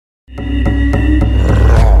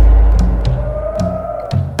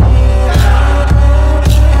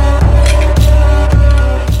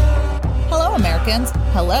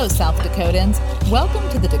Hello, South Dakotans. Welcome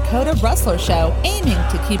to the Dakota Rustler Show, aiming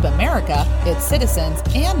to keep America, its citizens,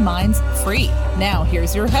 and minds free. Now,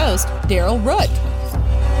 here's your host, Daryl Root.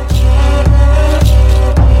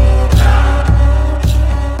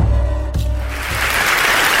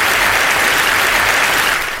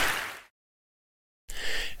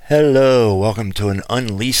 Hello, welcome to an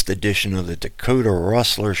unleashed edition of the Dakota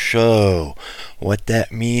Rustler Show. What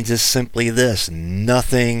that means is simply this: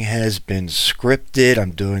 nothing has been scripted.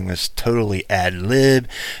 I'm doing this totally ad-lib.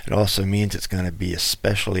 It also means it's going to be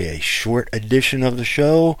especially a short edition of the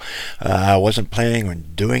show. I wasn't planning on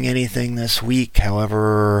doing anything this week.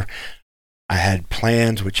 However, I had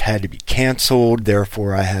plans which had to be canceled,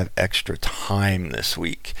 therefore I have extra time this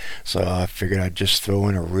week. So I figured I'd just throw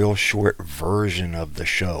in a real short version of the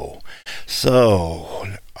show. So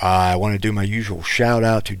I want to do my usual shout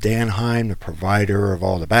out to Dan Heim, the provider of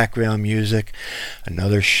all the background music.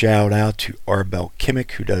 Another shout out to Arbel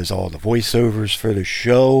Kimmick, who does all the voiceovers for the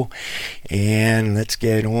show. And let's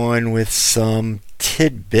get on with some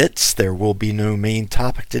tidbits. There will be no main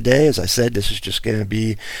topic today. As I said, this is just going to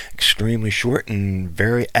be extremely short and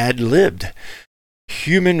very ad-libbed.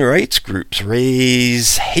 Human rights groups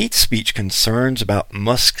raise hate speech concerns about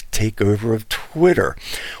Musk's takeover of Twitter.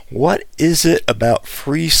 What is it about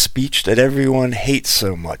free speech that everyone hates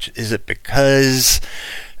so much? Is it because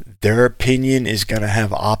their opinion is going to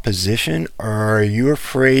have opposition, or are you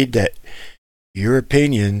afraid that your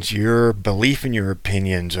opinions, your belief in your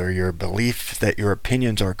opinions, or your belief that your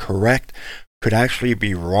opinions are correct could actually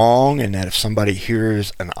be wrong, and that if somebody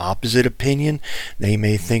hears an opposite opinion, they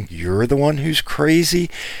may think you're the one who's crazy?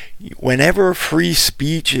 Whenever free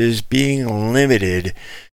speech is being limited,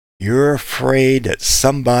 you're afraid that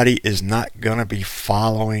somebody is not going to be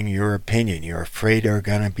following your opinion. You're afraid they're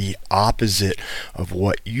going to be opposite of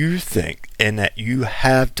what you think, and that you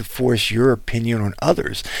have to force your opinion on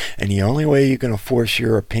others. And the only way you're going to force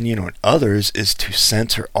your opinion on others is to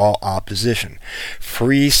censor all opposition.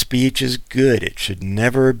 Free speech is good. It should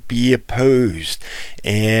never be opposed.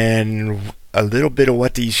 And a little bit of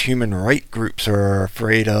what these human rights groups are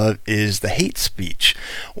afraid of is the hate speech.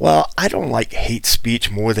 Well, I don't like hate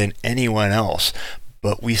speech more than anyone else,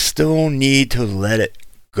 but we still need to let it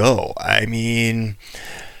go. I mean,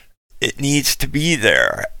 it needs to be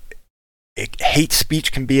there. Hate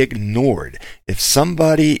speech can be ignored. If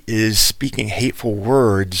somebody is speaking hateful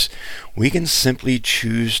words, we can simply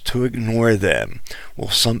choose to ignore them. Will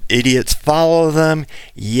some idiots follow them?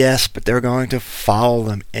 Yes, but they're going to follow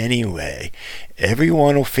them anyway.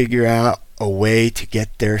 Everyone will figure out a way to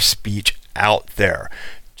get their speech out there.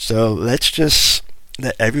 So let's just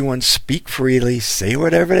let everyone speak freely, say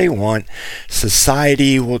whatever they want.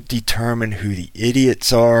 Society will determine who the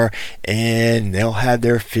idiots are, and they'll have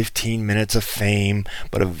their 15 minutes of fame,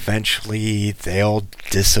 but eventually they'll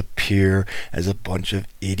disappear as a bunch of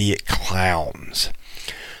idiot clowns.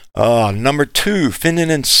 Number 2, Finland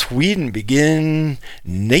and Sweden begin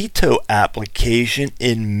NATO application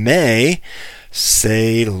in May,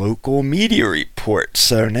 say local media reports.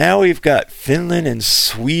 So now we've got Finland and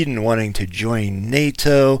Sweden wanting to join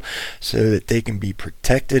NATO so that they can be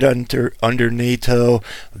protected under NATO.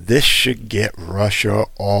 This should get Russia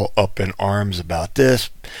all up in arms about this,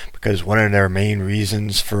 because one of their main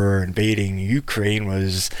reasons for invading Ukraine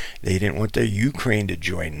was they didn't want the Ukraine to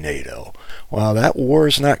join NATO. Well, that war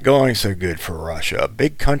is not going so good for Russia. A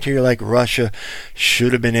big country like Russia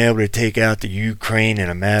should have been able to take out the Ukraine in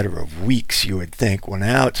a matter of weeks, you would think. Well,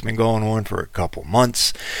 now it's been going on for a couple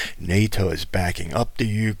months. NATO is backing up the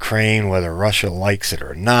Ukraine, whether Russia likes it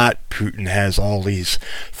or not. Putin has all these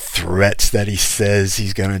threats that he says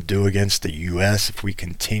he's going to do against the U.S. if we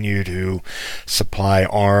continue to supply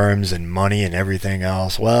arms and money and everything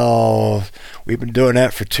else. Well, we've been doing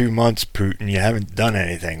that for 2 months, Putin. You haven't done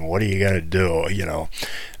anything. What are you going to do? You know,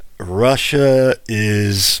 Russia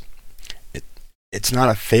is, it's not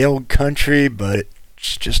a failed country, but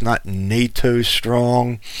it's just not NATO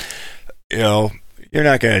strong. You know, you're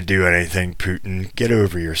not going to do anything, Putin. Get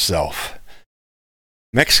over yourself.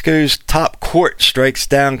 Mexico's top court strikes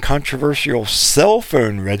down controversial cell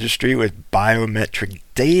phone registry with biometric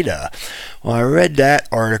data. Well, I read that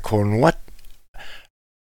article, and what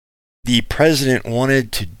the president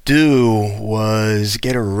wanted to do was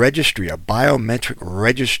get a registry, a biometric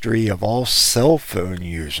registry of all cell phone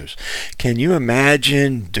users. Can you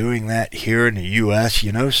imagine doing that here in the U.S.?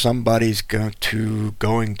 You know, somebody's going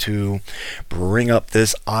to bring up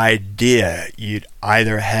this idea. You'd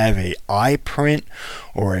either have a eye print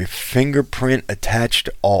or a fingerprint attached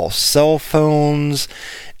to all cell phones,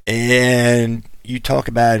 and you talk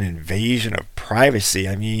about an invasion of privacy.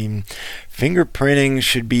 I mean, fingerprinting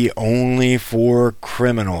should be only for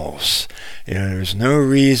criminals. There's no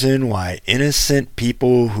reason why innocent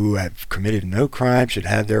people who have committed no crime should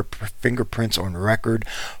have their fingerprints on record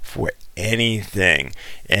for anything.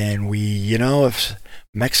 And if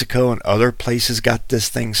Mexico and other places got this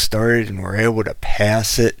thing started and were able to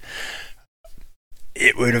pass it,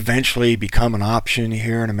 it would eventually become an option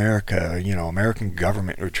here in America. American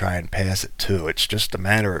government would try and pass it too. It's just a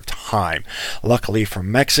matter of time. Luckily for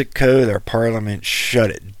Mexico, their parliament shut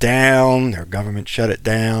it down. Their government shut it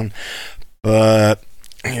down. But,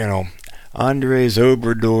 Andres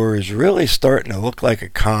Obrador is really starting to look like a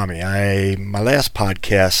commie. My last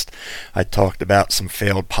podcast, I talked about some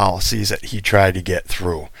failed policies that he tried to get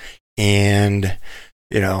through. And,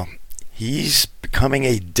 he's becoming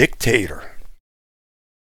a dictator.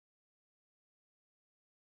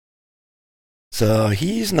 So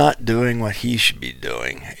he's not doing what he should be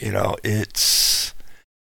doing. I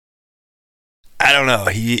don't know.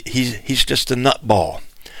 He's just a nutball.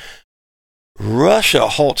 Russia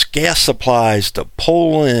halts gas supplies to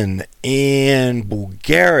Poland and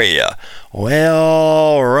Bulgaria.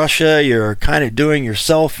 Well, Russia, you're kind of doing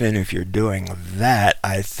yourself in if you're doing that,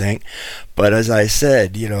 I think. But as I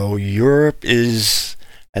said, Europe has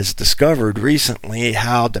discovered recently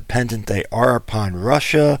how dependent they are upon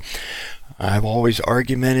Russia. I've always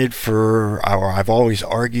argued for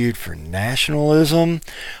nationalism.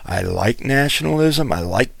 I like nationalism. I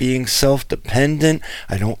like being self-dependent.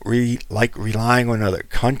 I don't really like relying on other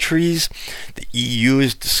countries. The EU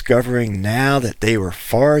is discovering now that they were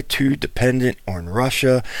far too dependent on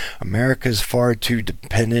Russia. America's far too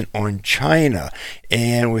dependent on China.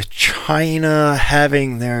 And with China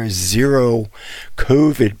having their zero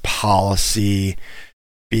COVID policy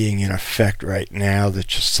being in effect right now, the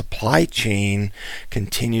supply chain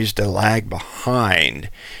continues to lag behind,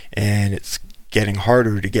 and it's getting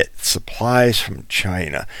harder to get supplies from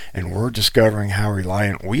China, and we're discovering how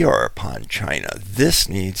reliant we are upon China. This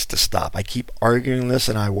needs to stop. I keep arguing this,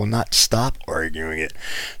 and I will not stop arguing it.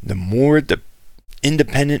 The more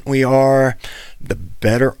independent we are, the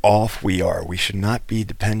better off we are. We should not be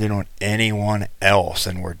dependent on anyone else,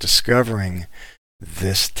 and we're discovering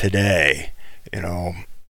this today.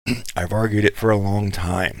 I've argued it for a long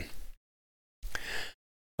time.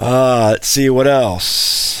 Let's see what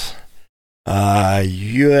else.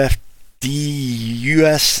 US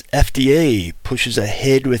FDA pushes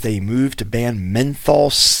ahead with a move to ban menthol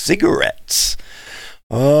cigarettes.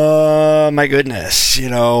 Oh my goodness,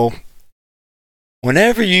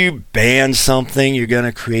 whenever you ban something, you're going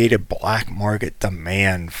to create a black market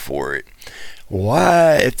demand for it.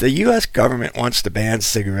 Why, if the U.S. government wants to ban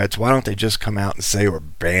cigarettes, why don't they just come out and say we're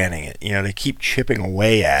banning it? They keep chipping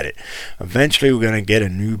away at it. Eventually, we're going to get a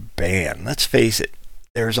new ban. Let's face it,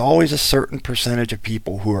 there's always a certain percentage of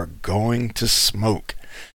people who are going to smoke.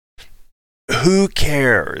 Who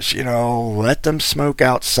cares? Let them smoke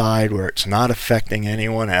outside where it's not affecting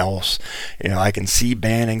anyone else. I can see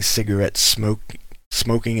banning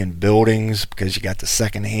smoking in buildings because you got the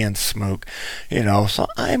secondhand smoke, so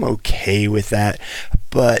I'm okay with that.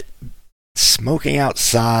 But smoking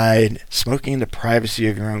outside, smoking in the privacy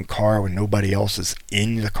of your own car when nobody else is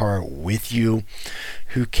in the car with you,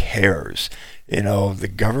 who cares?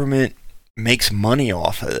 The government makes money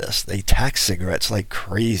off of this. They tax cigarettes like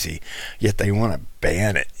crazy, yet they want to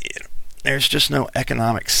ban it. There's just no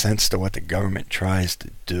economic sense to what the government tries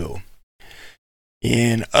to do.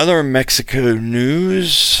 In other Mexico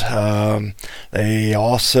news, they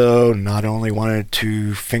also not only wanted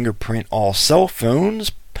to fingerprint all cell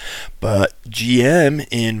phones, but GM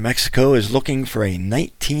in Mexico is looking for a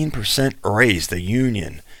 19% raise. The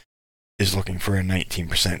union is looking for a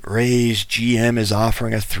 19% raise. GM is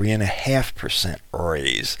offering a 3.5%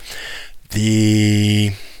 raise.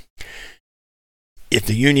 If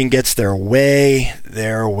the union gets their way,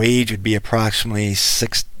 their wage would be approximately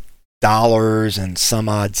 $6 and some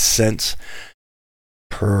odd cents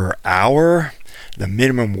per hour. The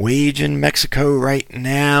minimum wage in Mexico right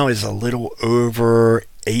now is a little over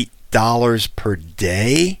 $8 per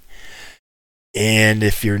day. And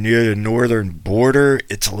if you're near the northern border,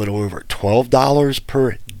 it's a little over $12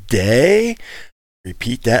 per day.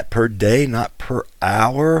 Repeat that, per day, not per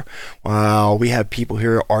hour. While we have people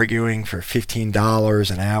here arguing for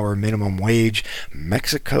 $15 an hour minimum wage,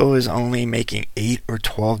 Mexico is only making $8 or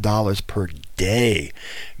 $12 per day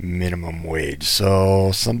minimum wage.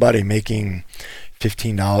 So somebody making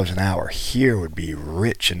 $15 an hour here would be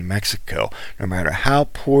rich in Mexico. No matter how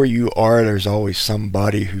poor you are, there's always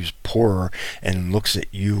somebody who's poorer and looks at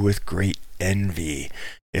you with great envy.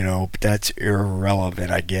 But that's irrelevant,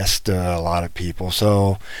 I guess, to a lot of people.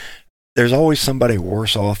 So there's always somebody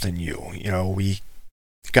worse off than you. We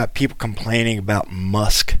got people complaining about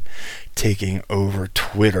Musk taking over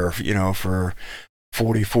Twitter, for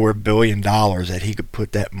 $44 billion, that he could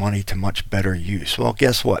put that money to much better use. Well,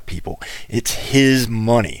 guess what, people? It's his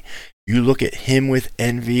money. You look at him with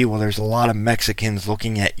envy. Well, there's a lot of Mexicans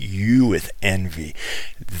looking at you with envy.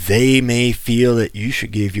 They may feel that you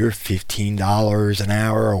should give your $15 an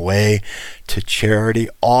hour away to charity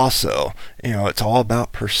also. It's all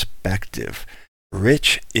about perspective.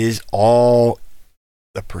 Rich is all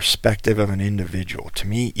the perspective of an individual. To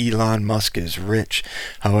me, Elon Musk is rich.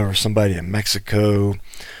 However, somebody in Mexico,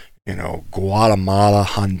 Guatemala,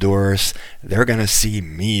 Honduras, they're going to see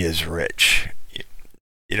me as rich.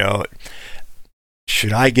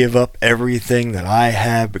 Should I give up everything that I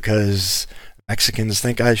have because Mexicans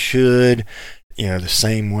think I should? The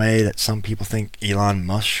same way that some people think Elon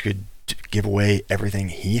Musk should give away everything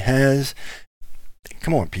he has.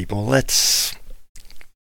 Come on, people. Let's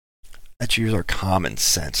use our common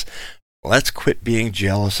sense. Let's quit being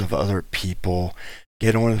jealous of other people.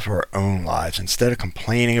 Get on with our own lives. Instead of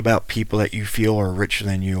complaining about people that you feel are richer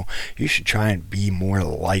than you, you should try and be more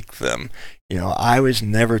like them. I was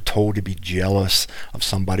never told to be jealous of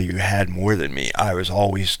somebody who had more than me. I was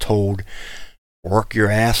always told, work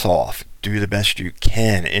your ass off. Do the best you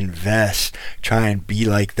can. Invest. Try and be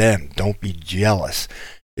like them. Don't be jealous.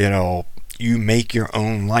 You make your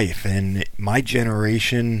own life. And my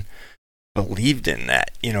generation believed in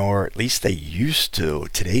that, or at least they used to.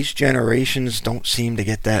 Today's generations don't seem to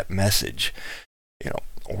get that message.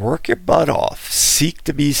 Work your butt off. Seek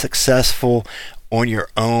to be successful on your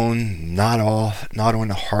own, not on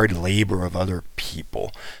the hard labor of other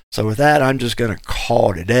people. So with that, I'm just going to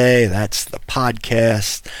call today. That's the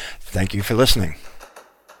podcast. Thank you for listening.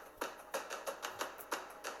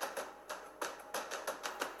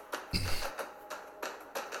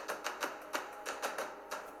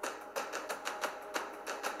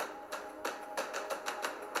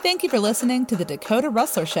 Thank you for listening to the Dakota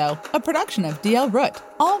Rustler Show, a production of D.L. Root.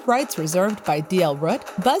 All rights reserved by D.L. Root,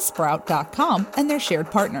 Buzzsprout.com, and their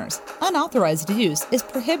shared partners. Unauthorized use is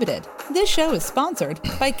prohibited. This show is sponsored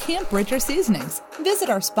by Camp Bridger Seasonings. Visit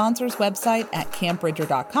our sponsor's website at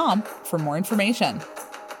campbridger.com for more information.